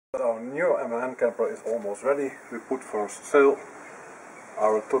Our new MAN camper is almost ready. We put for sale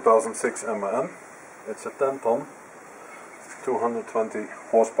our 2006 MAN. It's a 10-ton, 220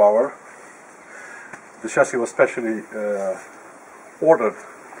 horsepower. The chassis was specially ordered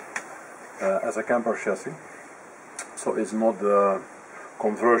as a camper chassis, so it's not a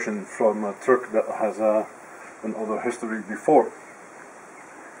conversion from a truck that has another history before.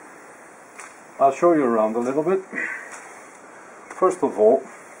 I'll show you around a little bit. First of all,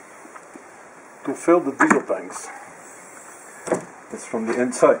 to fill the diesel tanks, it's from the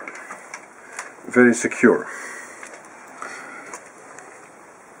inside, very secure.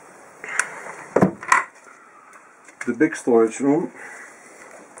 The big storage room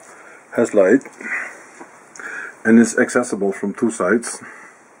has light and is accessible from two sides.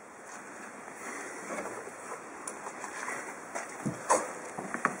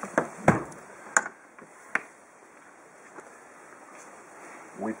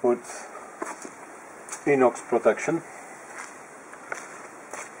 We put inox protection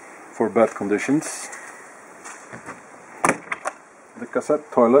for bad conditions. The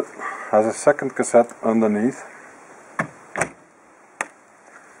cassette toilet has a second cassette underneath.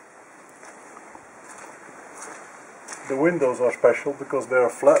 The windows are special because they are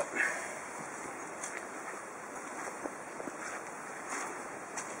flat.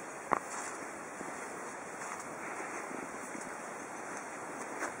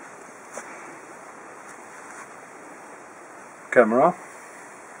 Camera,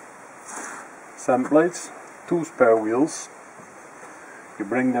 sand plates, two spare wheels. You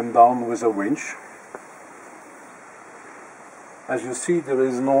bring them down with a winch. As you see, there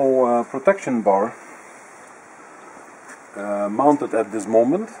is no protection bar mounted at this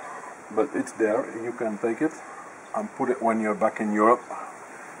moment, but it's there. You can take it and put it when you're back in Europe,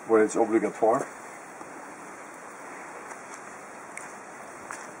 where it's obligatory.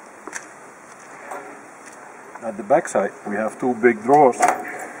 At the back side we have two big drawers.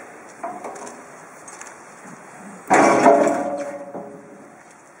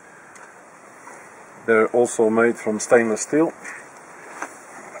 They're also made from stainless steel.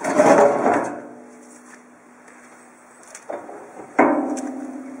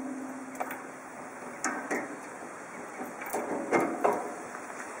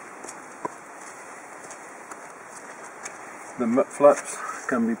 The mud flaps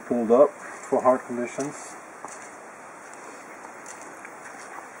can be pulled up for hard conditions.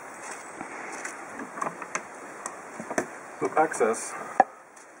 To access,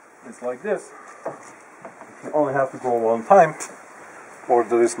 it's like this. You only have to go one time or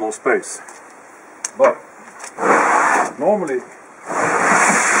there is no space. But normally you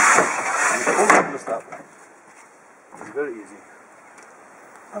open the step. It's very easy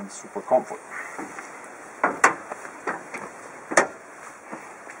and super comfort.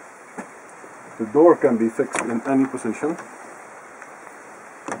 The door can be fixed in any position.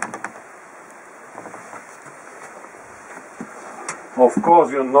 Of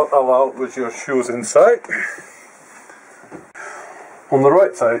course, you're not allowed with your shoes inside. On the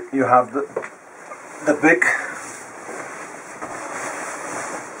right side you have the big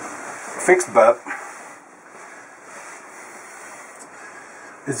fixed bed.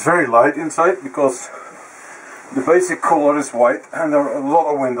 It's very light inside because the basic color is white and there are a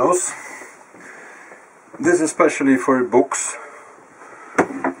lot of windows. This is especially for books.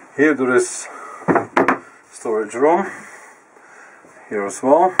 Here there is storage room. Here as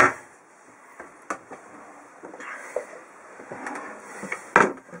well.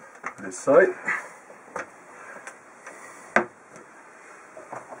 This side.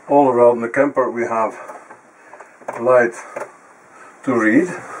 All around the camper we have light to read.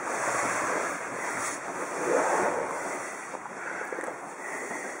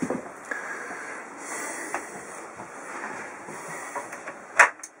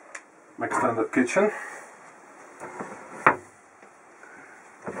 Extended kitchen.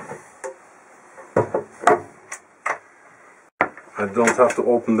 I don't have to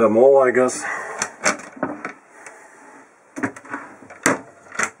open them all, I guess.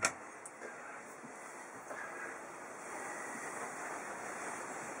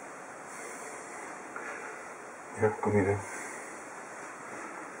 Yeah, kom hierin.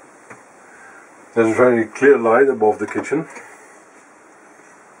 There's very clear light above the kitchen.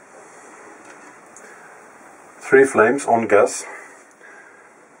 3 flames on gas.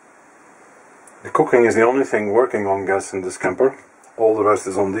 The cooking is the only thing working on gas in this camper. All the rest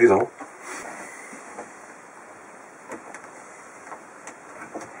is on diesel.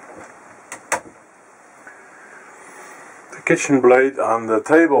 The kitchen blade and the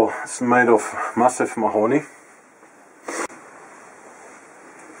table is made of massive mahogany.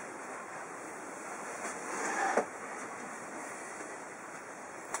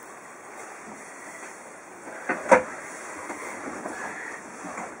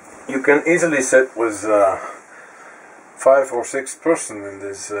 You can easily sit with 5 or 6 person in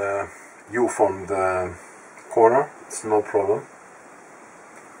this U-formed corner. It's no problem.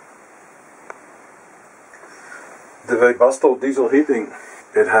 The Webasto diesel heating,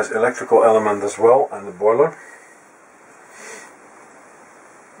 it has electrical element as well, and the boiler.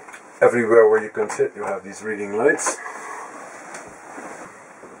 Everywhere where you can sit you have these reading lights.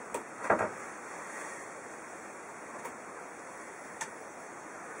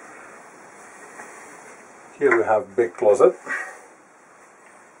 Here we have big closet.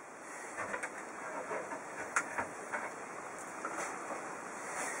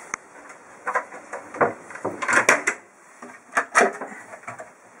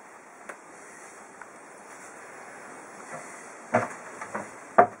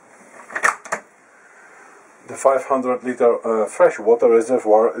 The 500 liter fresh water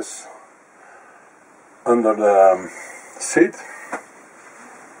reservoir is under the seat.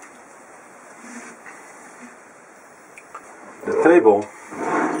 The table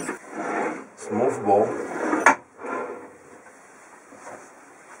is movable.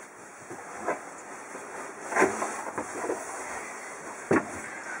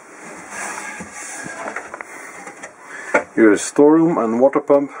 Here is storeroom and water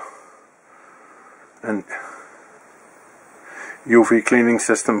pump and UV cleaning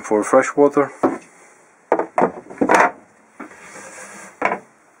system for fresh water.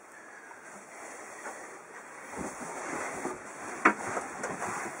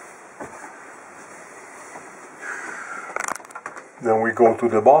 Then we go to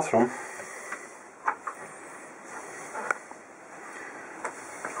the bathroom.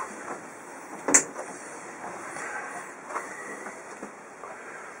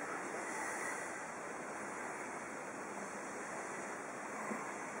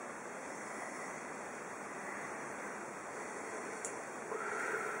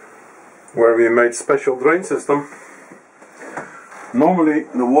 Where we made special drain system. Normally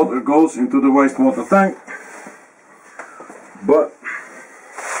the water goes into the wastewater tank, but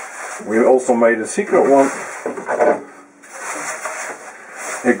we also made a secret one.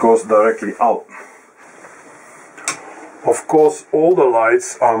 It goes directly out. Of course all the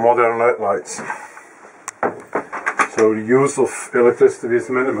lights are modern LED lights, so the use of electricity is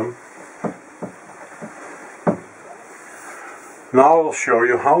minimum. Now I'll show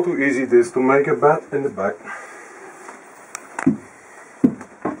you how easy it is to make a bed in the back.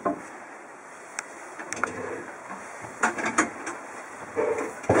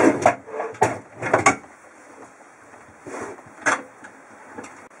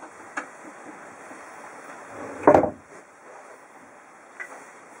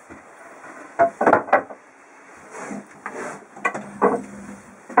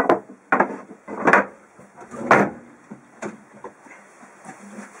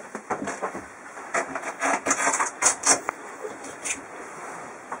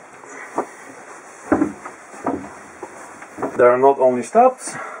 There are not only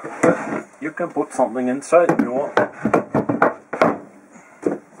steps, but you can put something inside if you want.